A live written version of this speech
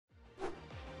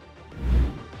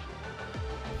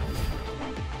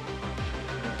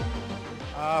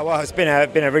Well, it's been a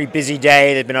really busy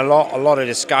day. There's been a lot of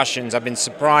discussions. I've been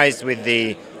surprised with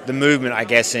the movement, I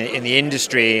guess, in the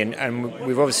industry, and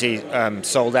we've obviously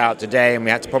sold out today, and we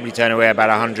had to probably turn away about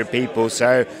 100 people.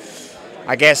 So,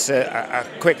 I guess a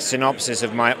quick synopsis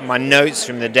of my notes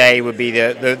from the day would be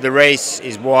the race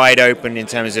is wide open in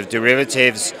terms of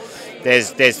derivatives.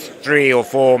 There's 3 or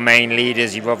 4 main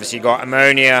leaders. You've obviously got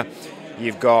ammonia.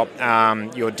 You've got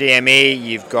your DME,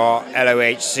 you've got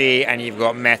LOHC, and you've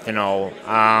got methanol.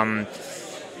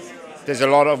 There's a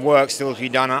lot of work still to be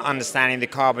done on understanding the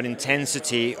carbon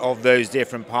intensity of those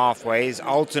different pathways.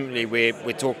 Ultimately,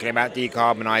 we're talking about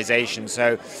decarbonisation,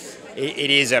 so it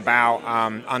is about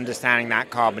understanding that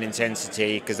carbon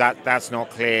intensity, because that's not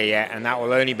clear yet, and that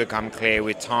will only become clear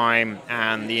with time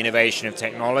and the innovation of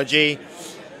technology.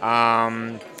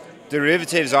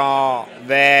 Derivatives are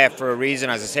there for a reason,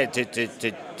 as I said, to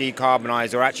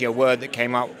decarbonize, or actually a word that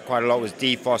came up quite a lot was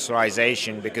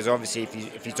defossilization, because obviously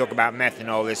if you talk about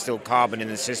methanol, there's still carbon in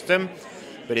the system,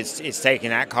 but it's taking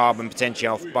that carbon potentially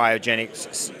off biogenic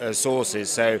sources.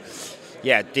 So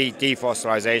yeah,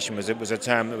 defossilization was a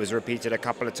term that was repeated a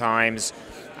couple of times.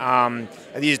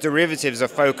 These derivatives are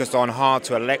focused on hard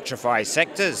to electrify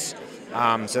sectors.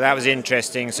 So that was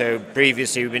interesting. So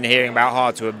previously we've been hearing about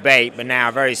hard to abate, but now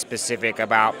very specific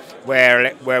about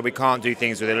where we can't do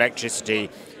things with electricity,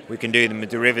 we can do them with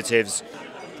derivatives.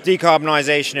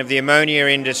 Decarbonisation of the ammonia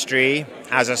industry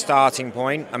as a starting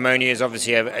point. Ammonia is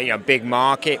obviously a big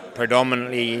market,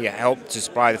 predominantly helped to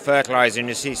supply the fertilizer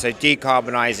industry. So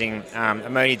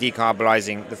ammonia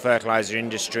decarbonising the fertilizer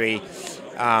industry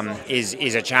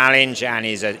is a challenge and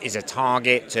is a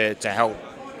target to help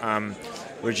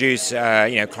reduce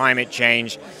climate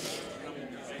change.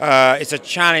 It's a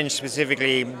challenge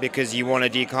specifically because you want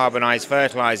to decarbonize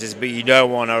fertilizers, but you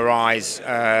don't want to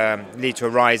lead to a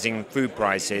rising food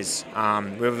prices.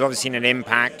 We've obviously seen an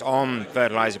impact on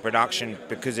fertilizer production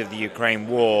because of the Ukraine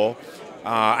war,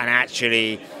 and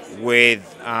actually with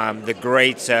the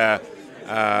greater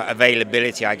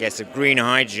availability, I guess, of green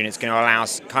hydrogen, it's going to allow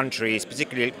countries,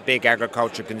 particularly big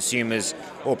agricultural consumers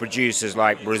or producers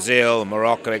like Brazil,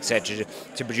 Morocco, etc.,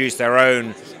 to produce their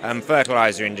own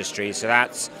fertilizer industry. So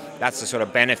that's the sort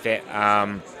of benefit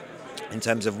in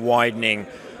terms of widening,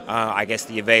 I guess,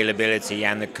 the availability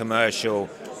and the commercial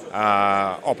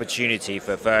opportunity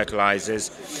for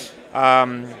fertilizers.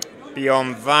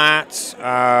 Beyond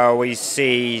that, we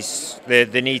see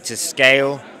the need to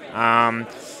scale.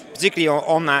 Particularly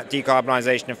on that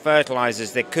decarbonisation of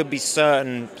fertilisers, there could be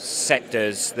certain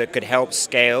sectors that could help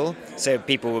scale. So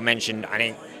people were mentioned, I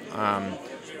think,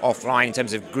 offline in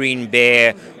terms of green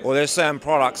beer, or there are certain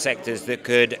product sectors that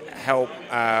could help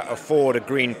afford a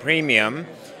green premium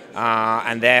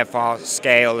and therefore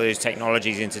scale those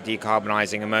technologies into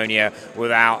decarbonising ammonia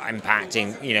without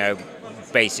impacting,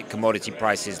 basic commodity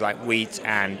prices like wheat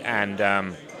and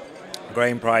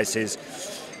grain prices.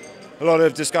 A lot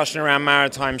of discussion around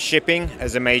maritime shipping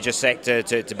as a major sector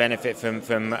to benefit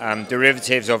from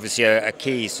derivatives, obviously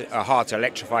a hard to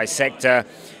electrify sector.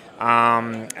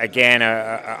 Again,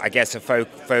 I guess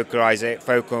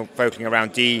focusing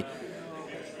around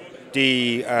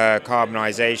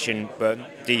decarbonisation,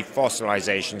 but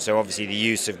defossilization, so obviously the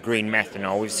use of green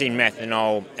methanol. We've seen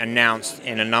methanol announced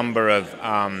in a number of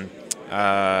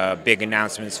big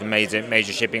announcements from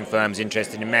major shipping firms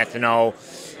interested in methanol.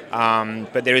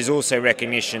 But there is also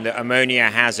recognition that ammonia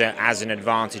has an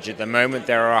advantage at the moment.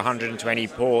 There are 120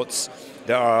 ports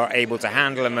that are able to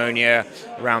handle ammonia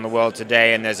around the world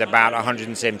today, and there's about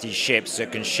 170 ships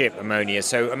that can ship ammonia.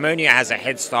 So ammonia has a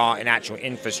head start in actual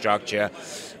infrastructure,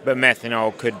 but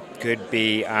methanol could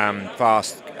be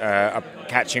fast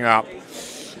catching up.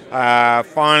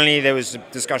 Finally, there was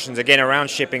discussions again around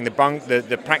shipping,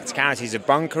 the practicalities of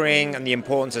bunkering and the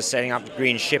importance of setting up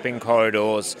green shipping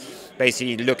corridors,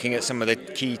 basically looking at some of the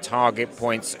key target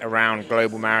points around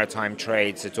global maritime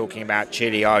trade. So talking about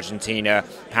Chile, Argentina,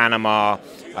 Panama,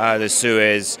 the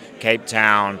Suez, Cape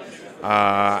Town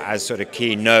as sort of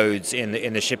key nodes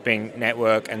in the shipping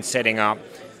network, and setting up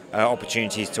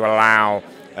opportunities to allow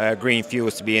green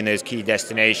fuels to be in those key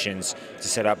destinations to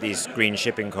set up these green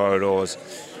shipping corridors.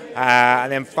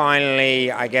 And then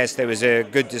finally, I guess there was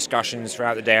good discussions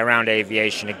throughout the day around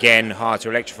aviation, again, hard to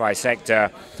electrify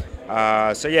sector.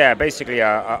 So yeah, basically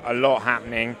a lot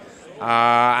happening,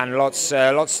 and lots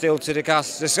still to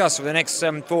discuss for the next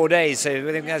 4 days. So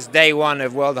I think that's day 1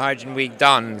 of World Hydrogen Week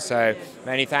done. So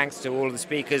many thanks to all of the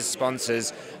speakers,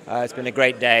 sponsors. It's been a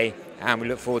great day, and we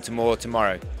look forward to more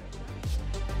tomorrow.